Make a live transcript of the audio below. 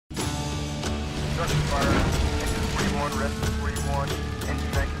Structure fire, engine 41, rest 41,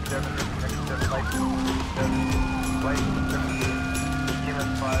 engine 97, license 7, license 78,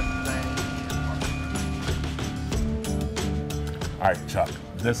 EMS 5, 90. All right, Chuck,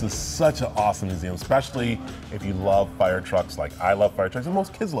 this is such an awesome museum, especially if you love fire trucks like I love fire trucks, and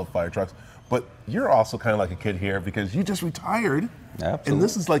most kids love fire trucks. But you're also kind of like a kid here because you just retired. Absolutely. And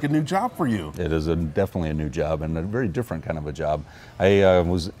this is like a new job for you. It is definitely a new job and a very different kind of a job. I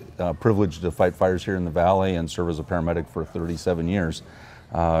was privileged to fight fires here in the Valley and serve as a paramedic for 37 years.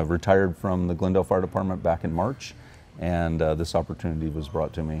 Retired from the Glendale Fire Department back in March, and this opportunity was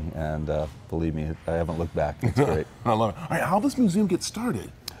brought to me, and believe me, I haven't looked back. It's great. I love it. All right, how does this museum get started?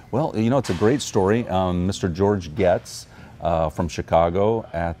 Well, you know, it's a great story. Mr. George Getz from Chicago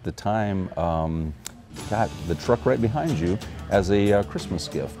at the time got the truck right behind you as a Christmas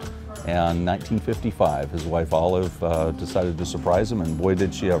gift. And 1955, his wife Olive decided to surprise him, and boy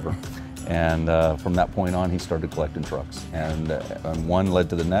did she ever. And from that point on, he started collecting trucks. And one led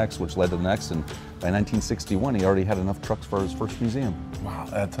to the next, which led to the next. And by 1961, he already had enough trucks for his first museum. Wow,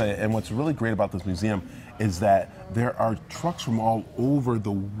 I tell you, and what's really great about this museum is that there are trucks from all over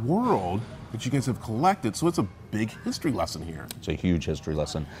the world that you guys have collected, so it's a big history lesson here. It's a huge history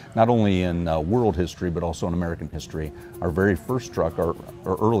lesson, not only in world history, but also in American history. Our very first truck, our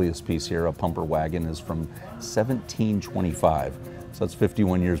earliest piece here, a pumper wagon, is from 1725. So that's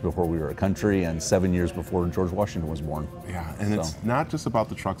 51 years before we were a country and 7 years before George Washington was born. Yeah, and it's not just about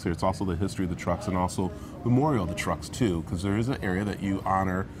the trucks here, it's also the history of the trucks and also memorial of the trucks too, because there is an area that you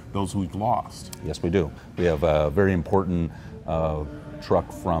honor those who've lost. Yes, we do. We have a very important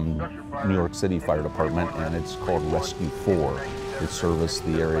truck from New York City Fire Department, and it's called Rescue 4. It serviced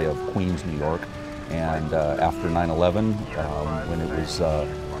the area of Queens, New York, and after 9/11, when it was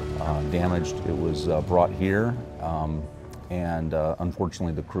damaged, it was brought here, and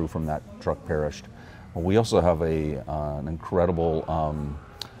unfortunately the crew from that truck perished. We also have an incredible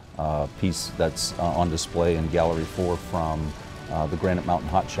piece that's on display in Gallery 4 from the Granite Mountain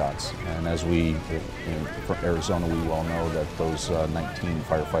Hot Shots. And as from Arizona, we well know that those 19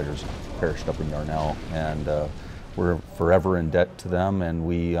 firefighters perished up in Yarnell, and we're forever in debt to them, and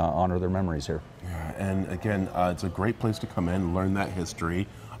we honor their memories here. Yeah, and again, it's a great place to come in, learn that history,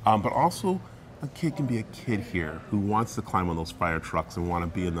 but also a kid can be a kid here who wants to climb on those fire trucks and want to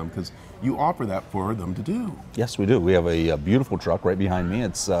be in them, because you offer that for them to do. Yes, we do. We have a beautiful truck right behind me.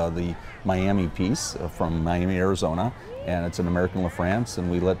 It's the Miami piece from Miami, Arizona, and it's an American LaFrance,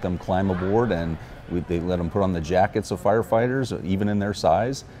 and we let them climb aboard, and they let them put on the jackets of firefighters, even in their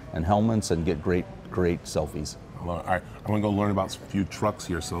size, and helmets, and get great selfies. Well, all right, I want to go learn about a few trucks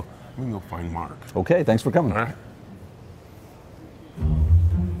here, so we can go find Mark. Okay, thanks for coming. All right.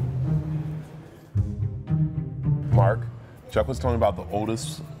 Mark, Chuck was telling me about the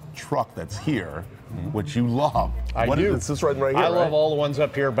oldest truck that's here, which you love. I do. It's this right here, I love all the ones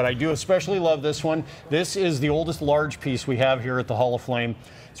up here, but I do especially love this one. This is the oldest large piece we have here at the Hall of Flame.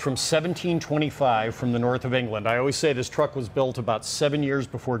 It's from 1725 from the north of England. I always say this truck was built about 7 years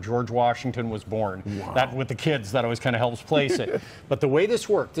before George Washington was born. Wow. That, with the kids, that always kind of helps place it. But the way this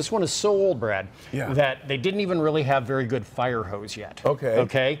worked, this one is so old, Brad, that they didn't even really have very good fire hose yet.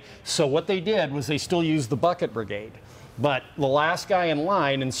 Okay? So what they did was they still used the bucket brigade. But the last guy in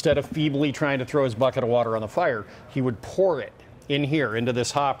line, instead of feebly trying to throw his bucket of water on the fire, he would pour it in here into this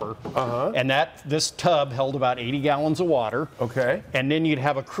hopper. And this tub held about 80 gallons of water. And then you'd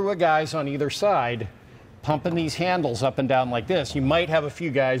have a crew of guys on either side pumping these handles up and down like this. You might have a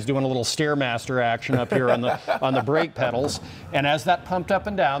few guys doing a little Stairmaster action up here on the brake pedals. And as that pumped up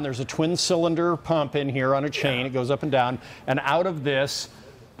and down, there's a twin cylinder pump in here on a chain. It goes up and down. And out of this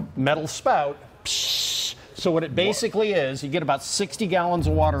metal spout, so what it basically is, you get about 60 gallons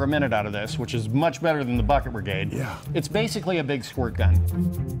of water a minute out of this, which is much better than the bucket brigade. It's basically a big squirt gun.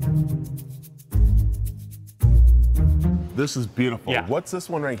 This is beautiful. What's this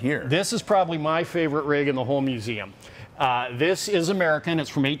one right here? This is probably my favorite rig in the whole museum. This is American.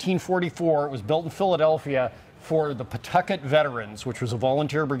 It's from 1844. It was built in Philadelphia for the Pawtucket Veterans, which was a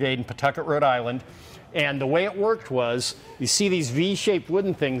volunteer brigade in Pawtucket, Rhode Island. And the way it worked was, you see these V-shaped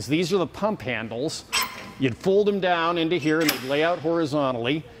wooden things, these are the pump handles. You'd fold them down into here and they'd lay out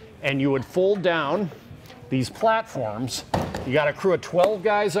horizontally, and you would fold down these platforms. You got a crew of 12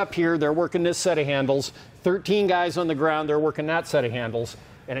 guys up here, they're working this set of handles, 13 guys on the ground, they're working that set of handles,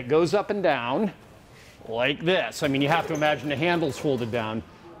 and it goes up and down like this. I mean, you have to imagine the handles folded down,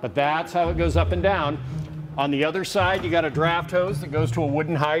 but that's how it goes up and down. On the other side, you got a draft hose that goes to a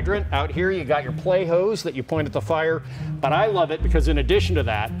wooden hydrant. Out here, you got your play hose that you point at the fire. But I love it because in addition to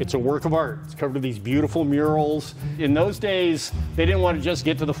that, it's a work of art. It's covered with these beautiful murals. In those days, they didn't want to just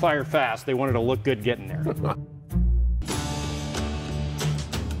get to the fire fast. They wanted to look good getting there.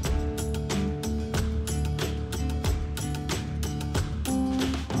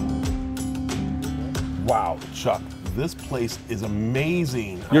 Wow, Chuck, this place is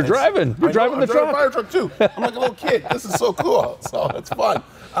amazing. You're driving the truck. I'm driving a fire truck too. I'm like a little kid. This is so cool. So it's fun.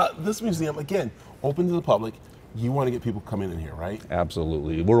 This museum, again, open to the public. You want to get people coming in here, right?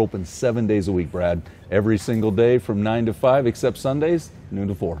 Absolutely. We're open 7 days a week, Brad. Every single day from 9 to 5, except Sundays, noon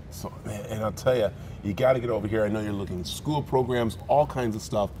to 4. So, and I'll tell you, you got to get over here. I know you're looking at school programs, all kinds of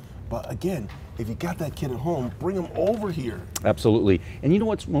stuff. But again, if you got that kid at home, bring them over here. Absolutely. And you know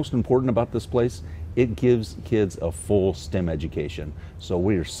what's most important about this place? It gives kids a full STEM education. So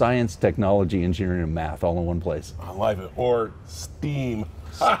we're science, technology, engineering, and math all in one place. I love it. Or STEAM.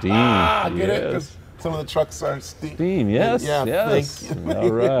 STEAM. Get it? 'Cause some of the trucks are STEAM. STEAM, yes. Yeah, yes. thank you. All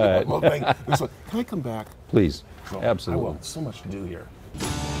right. Well, thank you. Can I come back? Please. So, Absolutely. I will. So much to do here.